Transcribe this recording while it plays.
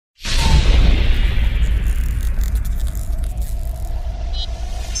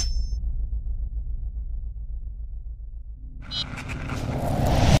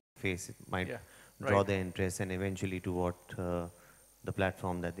face. It might Yeah, draw right. their interest and eventually to what the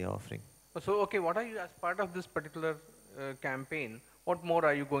platform that they're offering. So, okay, what are you, as part of this particular campaign, what more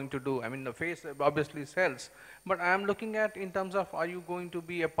are you going to do? I mean, the face obviously sells, but I am looking at in terms of, are you going to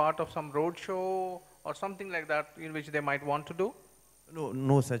be a part of some road show or something like that in which they might want to do? No,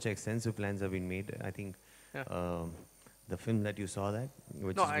 no such extensive plans have been made. I think Yeah. um, the film that you saw that,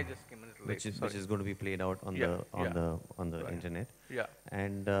 No, I just came a little late, which sorry. is going to be played out on Yeah, yeah. the Right. internet, Yeah.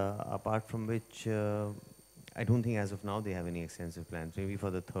 and apart from which, I don't think as of now they have any extensive plans. Maybe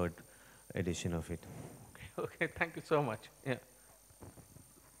for the third edition of it. Okay, okay, thank you so much. Yeah.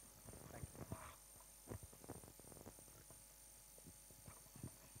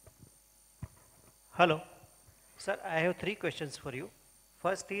 Hello. Sir, I have three questions for you.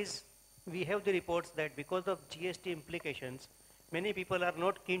 First is, we have the reports that because of GST implications, many people are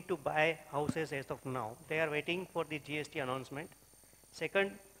not keen to buy houses as of now. They are waiting for the GST announcement.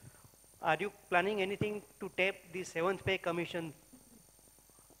 Second, are you planning anything to tap the seventh pay commission?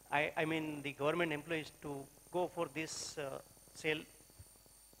 I mean the government employees to go for this sale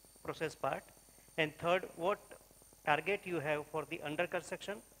process part. And third, what target you have for the under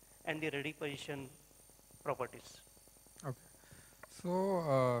construction and the ready position properties? Okay.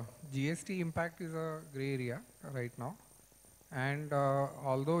 So GST impact is a gray area right now, and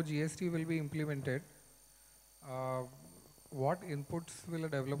although GST will be implemented, uh, what inputs will a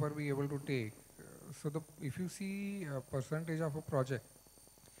developer be able to take? So if you see a percentage of a project,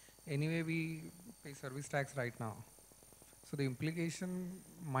 anyway we pay service tax right now. So the implication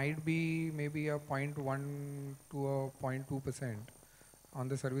might be maybe a 0.1 to a 0.2% on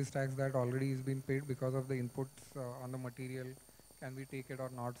the service tax that already is being paid because of the inputs on the material. Can we take it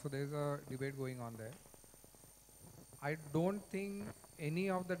or not? So there's a debate going on there. I don't think any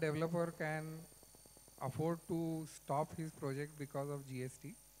of the developer can afford to stop his project because of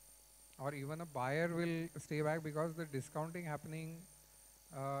GST, or even a buyer will stay back because the discounting happening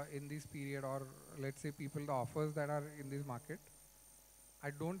in this period, or let's say people, the offers that are in this market.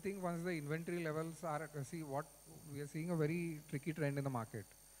 I don't think once the inventory levels are, see what we are seeing a very tricky trend in the market.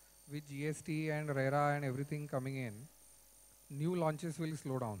 With GST and RERA and everything coming in, new launches will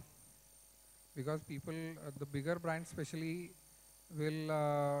slow down because people, the bigger brands especially,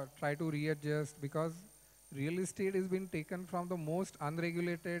 will try to readjust because real estate has been taken from the most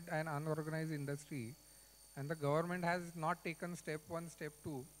unregulated and unorganized industry, and the government has not taken step 1, step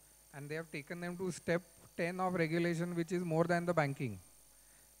 2, and they have taken them to step 10 of regulation, which is more than the banking.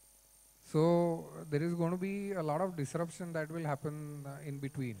 So there is going to be a lot of disruption that will happen in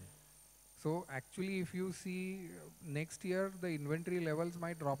between. So actually, if you see next year, the inventory levels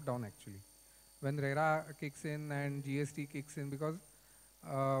might drop down actually when RERA kicks in and GST kicks in, because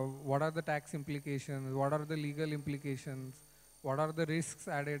what are the tax implications? What are the legal implications? What are the risks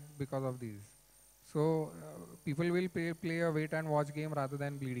added because of these? So people will play a wait and watch game rather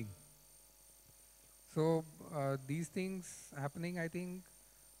than bleeding. So these things happening, I think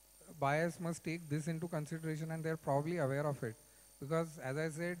buyers must take this into consideration, and they're probably aware of it. Because as I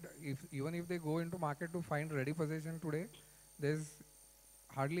said, even if they go into market to find ready possession today, there's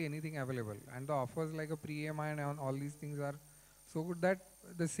hardly anything available. And the offers like a pre-EMI and all these things are so good that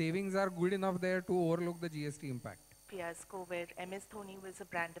the savings are good enough there to overlook the GST impact. Fiasco where MS Dhoni was a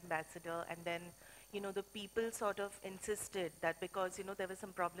brand ambassador, and then, the people sort of insisted that because, there were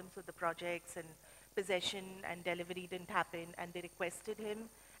some problems with the projects and possession and delivery didn't happen, and they requested him,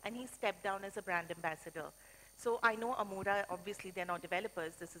 and he stepped down as a brand ambassador. So I know Amora, obviously they're not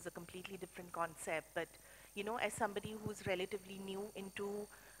developers, this is a completely different concept, but, as somebody who's relatively new into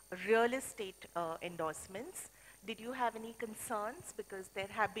real estate endorsements, did you have any concerns? Because there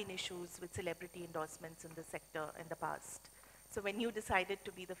have been issues with celebrity endorsements in the sector in the past. So when you decided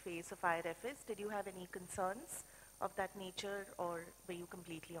to be the face of IRFS, did you have any concerns of that nature, or were you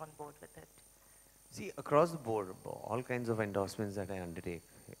completely on board with it? See, across the board, all kinds of endorsements that I undertake,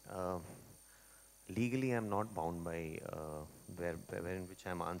 legally I'm not bound by where in which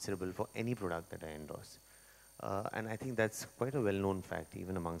I'm answerable for any product that I endorse. And I think that's quite a well-known fact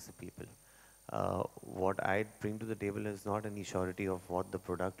even amongst the people. What I bring to the table is not any surety of what the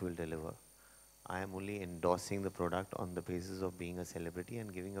product will deliver. I am only endorsing the product on the basis of being a celebrity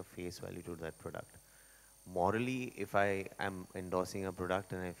and giving a face value to that product. Morally, if I am endorsing a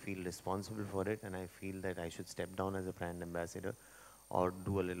product and I feel responsible for it and I feel that I should step down as a brand ambassador or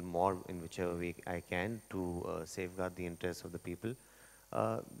do a little more in whichever way I can to safeguard the interests of the people,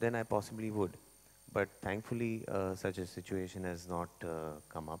 then I possibly would. But thankfully, such a situation has not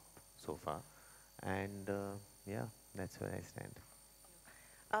come up so far. And yeah, that's where I stand.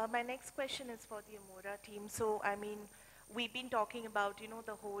 My next question is for the Amora team. So, I mean, we've been talking about,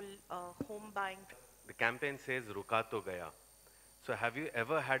 the whole home buying. The campaign says "Ruka to gaya." So have you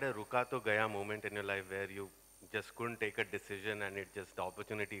ever had a "Ruka to gaya" moment in your life where you just couldn't take a decision and the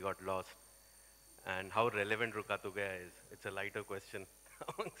opportunity got lost? And how relevant "Ruka to gaya" is? It's a lighter question.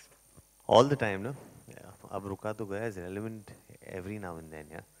 All the time, no? Yeah. Ab ruka to gaya is relevant every now and then,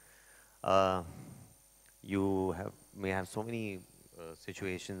 yeah. You may have so many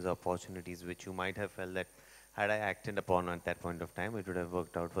situations, opportunities which you might have felt that had I acted upon at that point of time, it would have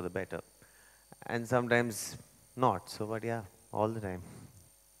worked out for the better. And sometimes not. So, but yeah, all the time.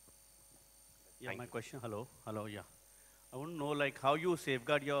 Yeah, my question, hello, yeah. I want to know like how you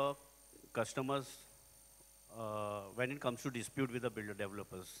safeguard your customers when it comes to dispute with the builder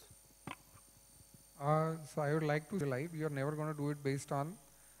developers. So I would like to say, you're never going to do it based on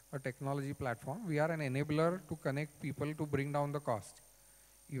a technology platform. We are an enabler to connect people to bring down the cost.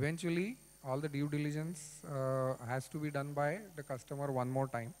 Eventually, all the due diligence has to be done by the customer one more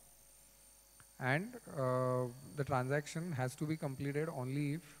time. And the transaction has to be completed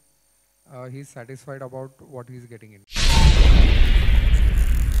only if he's satisfied about what he's getting in.